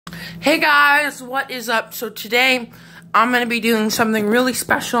Hey guys, what is up? So today, I'm going to be doing something really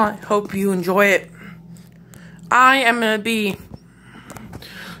special. I hope you enjoy it. I am going to be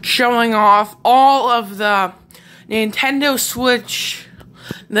showing off all of the Nintendo Switch,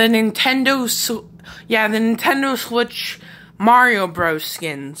 the Nintendo Switch Mario Bros.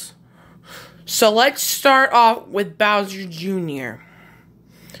 Skins. So let's start off with Bowser Jr.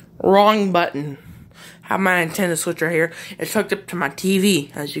 Wrong button. I have my Nintendo Switch right here. It's hooked up to my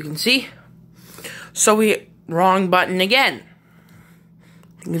TV, as you can see. So wrong button again.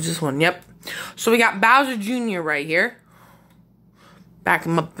 Use this one, yep. So we got Bowser Jr. right here. Back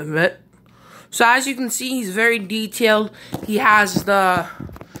him up a bit. So as you can see, he's very detailed. He has the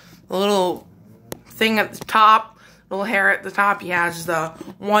little thing at the top, little hair at the top. He has the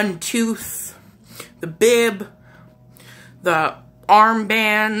one tooth, the bib, the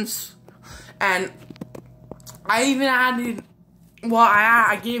armbands, and I even added,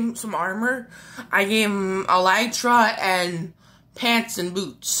 I gave him some armor. I gave him elytra and pants and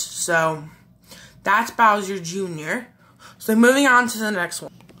boots. So, that's Bowser Jr. So, moving on to the next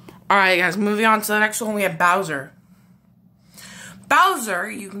one. Alright guys, moving on to the next one, we have Bowser. Bowser,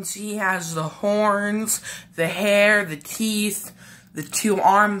 you can see he has the horns, the hair, the teeth, the two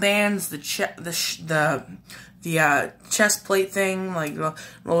armbands, the chest plate thing, like the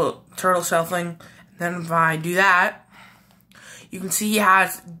little turtle shell thing. Then if I do that, you can see he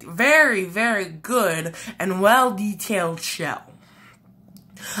has very, very good and well-detailed shell.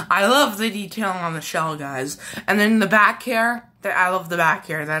 I love the detailing on the shell, guys. And then the back hair, I love the back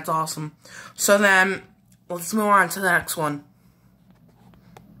hair. That's awesome. So then, let's move on to the next one.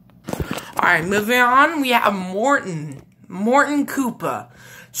 Alright, moving on, we have Morton Koopa.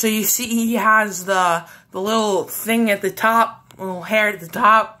 So you see he has the little thing at the top, little hair at the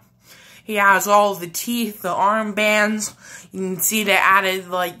top. He has all the teeth, the armbands. You can see they added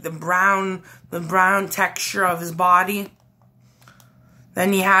like the brown texture of his body.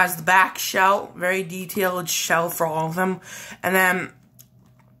 Then he has the back shell, very detailed shell for all of them. And then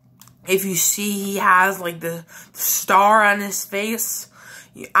if you see, he has like the star on his face.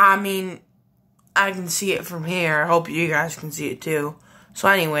 I mean, I can see it from here. I hope you guys can see it too. So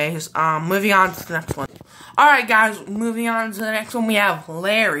anyways, moving on to the next one. Alright guys, moving on to the next one, we have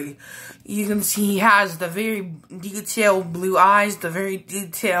Larry. You can see he has the very detailed blue eyes, the very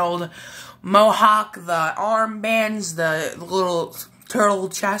detailed mohawk, the armbands, the little turtle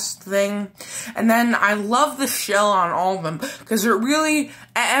chest thing. And then I love the shell on all of them, because it really,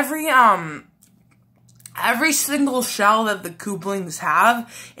 every single shell that the Koopalings have,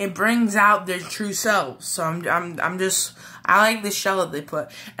 it brings out their true selves. So I like the shell that they put.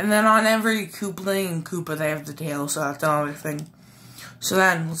 And then on every Koopaling and Koopa, they have the tail, so that's another thing. So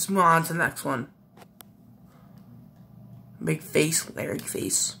then, let's move on to the next one. Big face, Larry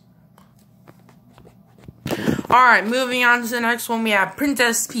face. Alright, moving on to the next one, we have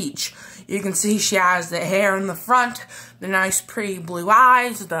Princess Peach. You can see she has the hair in the front, the nice pretty blue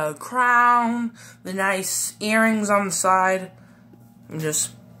eyes, the crown, the nice earrings on the side. The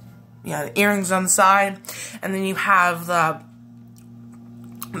earrings on the side. And then you have the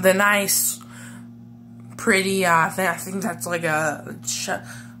nice pretty, I think that's like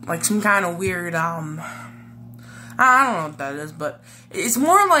some kind of weird, I don't know what that is, but it's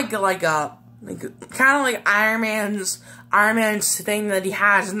more like kind of like Iron Man's thing that he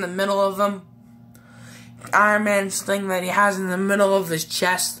has in the middle of him. Iron Man's thing that he has in the middle of his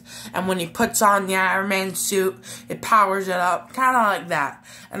chest, and when he puts on the Iron Man suit, it powers it up, kind of like that.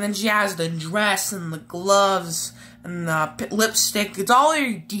 And then she has the dress and the gloves and the lipstick. It's all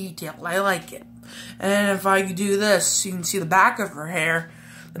very detailed. I like it. And if I do this, you can see the back of her hair.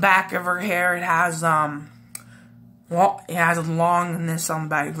 The back of her hair, it has a longness on the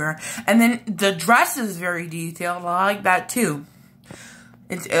back of her. And then the dress is very detailed. I like that too.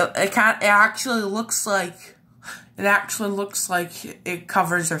 It actually looks like it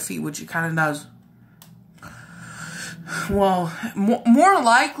covers her feet, which it kind of does. Well, more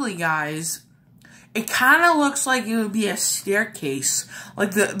likely, guys, it kind of looks like it would be a staircase.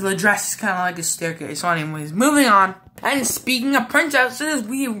 Like, the dress is kind of like a staircase. So anyways, moving on. And speaking of princesses,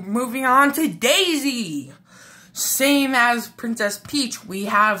 we're moving on to Daisy. Same as Princess Peach, we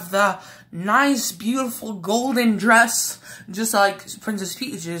have the nice, beautiful golden dress. Just like Princess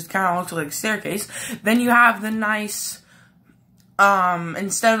Peach, it kind of looks like a staircase. Then you have the nice,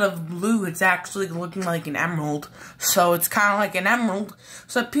 instead of blue, it's actually looking like an emerald. So it's kind of like an emerald.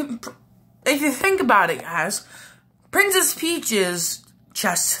 So if you think about it, guys, Princess Peach's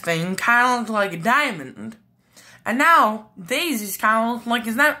chest thing kind of looked like a diamond, and now Daisy's kind of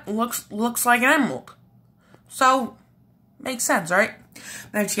looks like an emerald. So makes sense, right?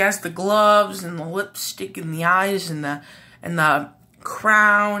 Then she has the gloves and the lipstick and the eyes and the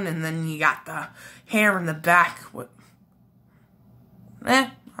crown, and then you got the hair in the back.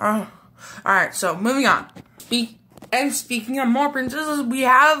 Alright, so moving on. And speaking of more princesses, we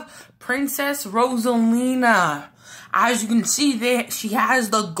have Princess Rosalina. As you can see, she has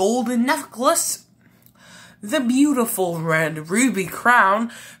the golden necklace, the beautiful red ruby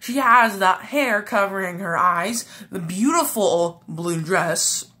crown. She has the hair covering her eyes, the beautiful blue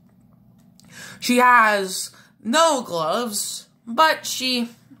dress. She has no gloves, but she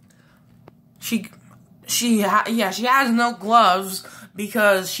has no gloves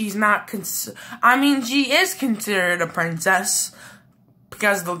because she's not she is considered a princess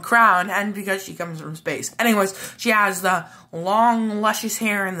because of the crown and because she comes from space. Anyways, she has the long, luscious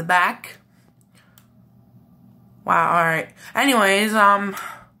hair in the back. Wow, alright. Anyways,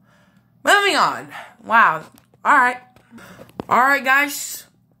 moving on. Wow. Alright. Alright, guys.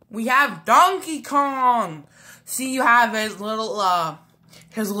 We have Donkey Kong. See, you have his little, I'll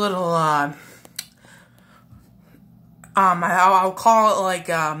call it like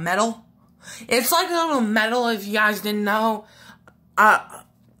medal. It's like a little medal, if you guys didn't know.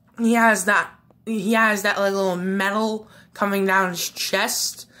 He has that like little medal coming down his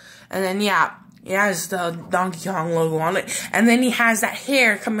chest, and then yeah, he has the Donkey Kong logo on it, and then he has that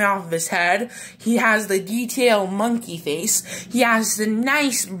hair coming off of his head. He has the detailed monkey face. He has the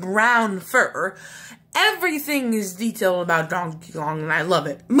nice brown fur. Everything is detailed about Donkey Kong, and I love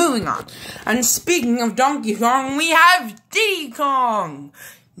it. Moving on. And speaking of Donkey Kong, we have Diddy Kong.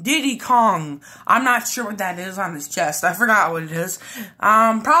 Diddy Kong. I'm not sure what that is on his chest. I forgot what it is.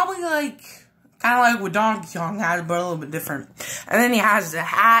 Probably like, kind of like what Donkey Kong had, but a little bit different. And then he has the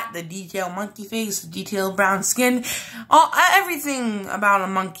hat, the detailed monkey face, the detailed brown skin. Everything about a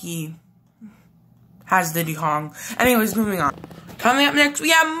monkey has Diddy Kong. Anyways, moving on. Coming up next, we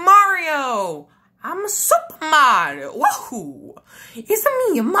have Mario. I'm Super Mario. Woohoo! It's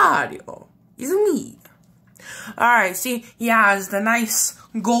me, Mario. It's me. Alright, see, he has the nice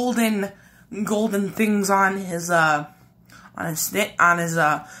golden things on his nice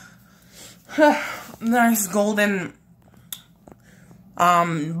golden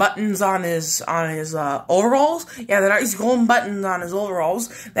buttons on his overalls. Yeah, the nice golden buttons on his overalls.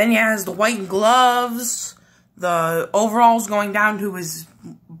 Then he has the white gloves, the overalls going down to his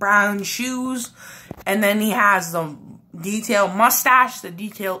brown shoes, and then he has the detailed mustache, the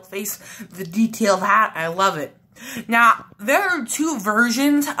detailed face, the detailed hat. I love it. Now, there are two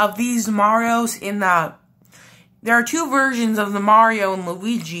versions of these Marios there are two versions of the Mario and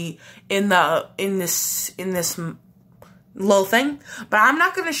Luigi in this little thing, but I'm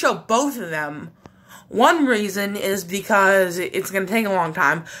not going to show both of them. One reason is because it's going to take a long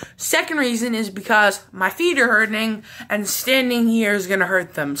time. Second reason is because my feet are hurting, and standing here is going to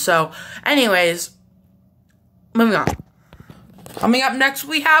hurt them. So, anyways, moving on. Coming up next,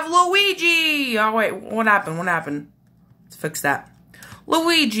 we have Luigi. Oh, wait, what happened? Let's fix that.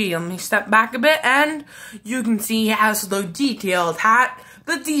 Luigi, let me step back a bit, and you can see he has the detailed hat,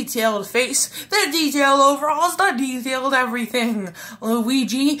 the detailed face, the detailed overalls, the detailed everything.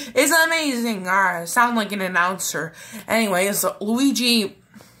 Luigi is amazing. Alright, I sound like an announcer. Anyways, Luigi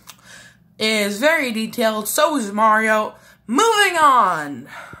is very detailed, so is Mario. Moving on.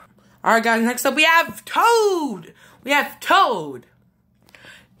 Alright guys, next up we have Toad.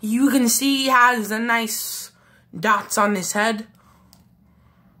 You can see he has the nice dots on his head.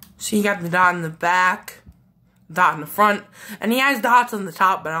 So you got the dot in the back, dot in the front, and he has dots on the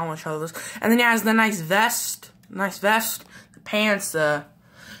top, but I don't want to show this. And then he has the nice vest, the pants,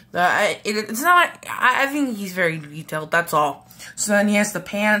 it's not, I think he's very detailed, that's all. So then he has the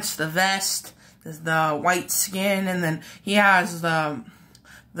pants, the vest, the white skin, and then he has the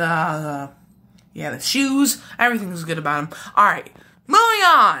shoes. Everything's good about him. Alright, moving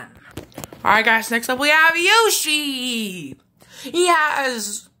on. Alright guys, next up we have Yoshi. He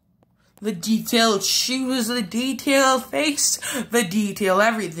has the detailed shoes, the detailed face, the detailed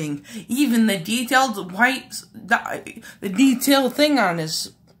everything. Even the detailed the detailed thing on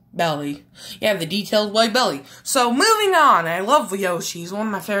his belly. Yeah, the detailed white belly. So, moving on. I love Yoshi. He's one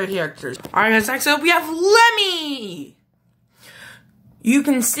of my favorite characters. Alright guys, next up we have Lemmy. You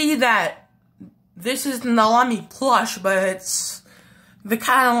can see that this isn't the Lemmy plush, but it's the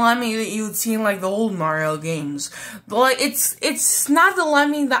kind of Lemmy that you would see in, like, the old Mario games. But, like, it's not the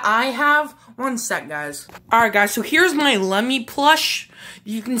Lemmy that I have. One sec, guys. Alright, guys, so here's my Lemmy plush.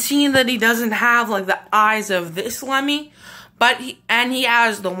 You can see that he doesn't have, like, the eyes of this Lemmy. But, he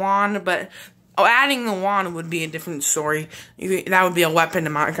has the wand, but adding the wand would be a different story. That would be a weapon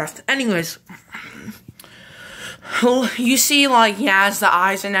in Minecraft. Anyways. You see, like, he has the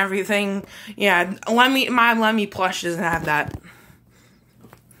eyes and everything. Yeah, my Lemmy plush doesn't have that.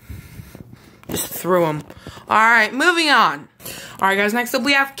 Just threw him. Alright, moving on. Alright, guys, next up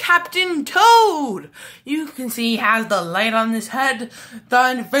we have Captain Toad. You can see he has the light on his head,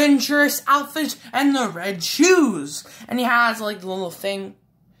 the adventurous outfit, and the red shoes. And he has, like, the little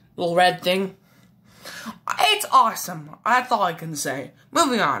red thing. It's awesome. That's all I can say.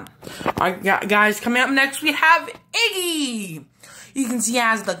 Moving on. Alright, guys, coming up next, we have Iggy. You can see he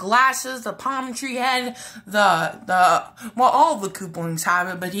has the glasses, the palm tree head, well, all the Koopalings have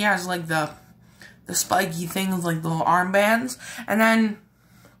it, but he has, like, the spiky thing with, like, the little armbands. And then,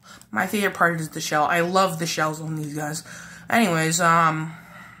 my favorite part is the shell. I love the shells on these guys. Anyways, Iggy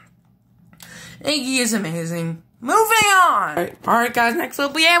is amazing. Moving on! Alright, guys, next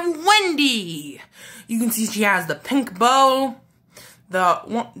up we have Wendy. You can see she has the pink bow,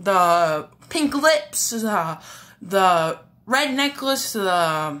 the pink lips, the red necklace,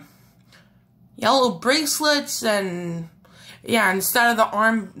 the yellow bracelets, and yeah, instead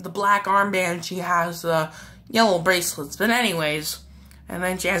of the black armband, she has the yellow bracelets. But anyways, and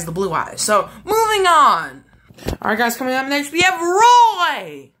then she has the blue eyes. So, moving on. Alright, guys, coming up next, we have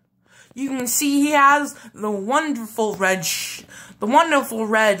Roy. You can see he has the wonderful red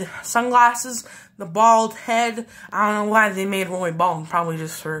sunglasses, the bald head. I don't know why they made Roy bald, probably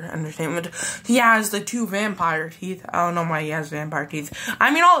just for entertainment. He has the 2 vampire teeth. I don't know why he has vampire teeth.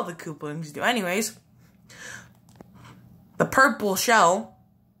 I mean, all of the Koopalings do. Anyways, the purple shell.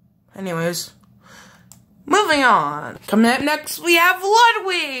 Anyways, moving on. Coming up next, we have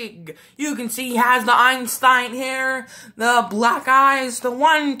Ludwig. You can see he has the Einstein hair, the black eyes, the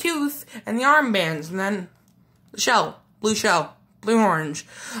 1 tooth, and the armbands, and then the shell, blue orange.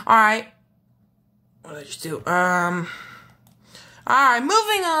 Alright. What did I just do? Alright,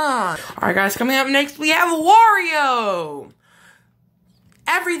 moving on. Alright, guys, coming up next, we have Wario.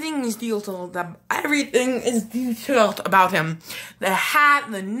 Everything is detailed about him. The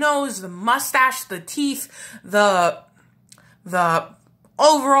hat, the nose, the mustache, the teeth, the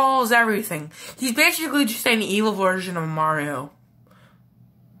overalls, everything. He's basically just an evil version of Mario.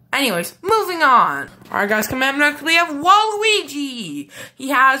 Anyways, moving on. Alright, guys, coming up next, we have Waluigi. He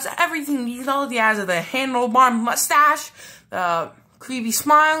has everything detailed. He has the handlebar mustache, the creepy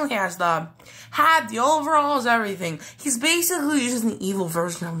smile. He has the hat, the overalls, everything. He's basically just an evil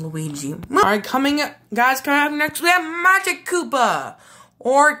version of Luigi. Alright, coming up next, we have Magic Koopa.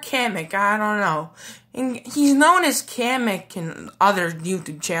 Or Kamek, I don't know. And he's known as Kamek in other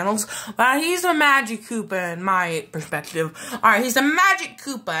YouTube channels, but he's a Magic Koopa in my perspective. Alright, he's a Magic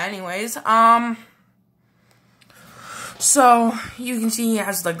Koopa anyways. So, you can see he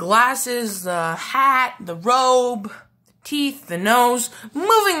has the glasses, the hat, the robe, the teeth, the nose.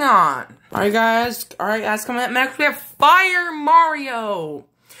 Moving on. Alright guys, coming up next we have Fire Mario.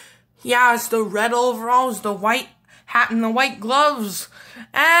 He has the red overalls, the white hat and the white gloves,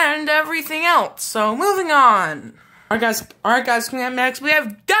 and everything else. So, moving on. Alright guys, coming up next, we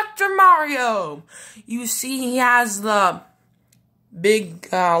have Dr. Mario. You see he has the big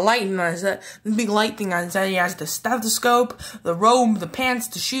light thing on his head. He has the stethoscope, the robe, the pants,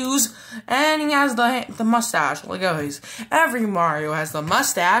 the shoes, and he has the mustache. Like always, every Mario has the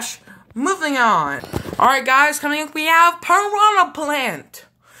mustache. Moving on. Alright guys, coming up we have Piranha Plant.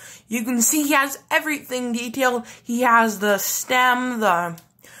 You can see he has everything detailed. He has the stem,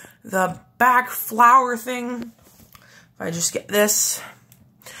 the back flower thing. If I just get this.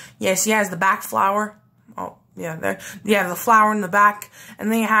 Yes, he has the back flower. Oh, yeah, there. Yeah, the flower in the back.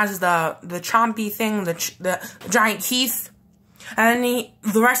 And then he has the chompy thing, the giant teeth. And then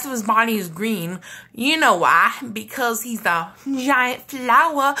the rest of his body is green. You know why? Because he's the giant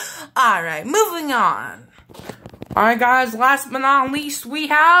flower. Alright, moving on. Alright guys, last but not least, we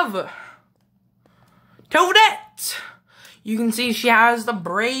have Toadette. You can see she has the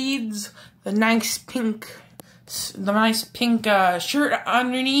braids, the nice pink shirt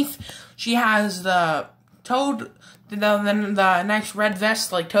underneath. She has the Toad, the nice red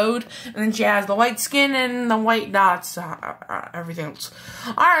vest like Toad, and then she has the white skin and the white dots, everything else.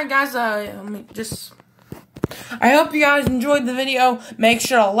 Alright guys, I hope you guys enjoyed the video. Make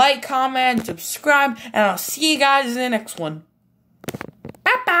sure to like, comment, subscribe, and I'll see you guys in the next one.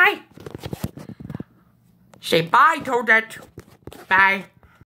 Bye-bye. Say bye, Toadette. Bye.